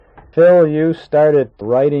Phil, you started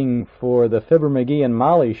writing for the Fibber McGee and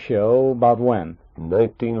Molly show about when?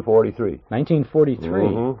 1943. 1943?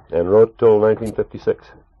 Mm-hmm. And wrote till 1956.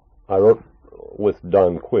 I wrote with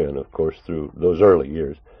Don Quinn, of course, through those early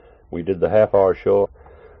years. We did the half-hour show.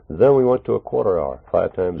 Then we went to a quarter-hour,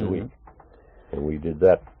 5 times a week. And we did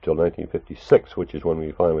that till 1956, which is when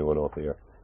we finally went off the air.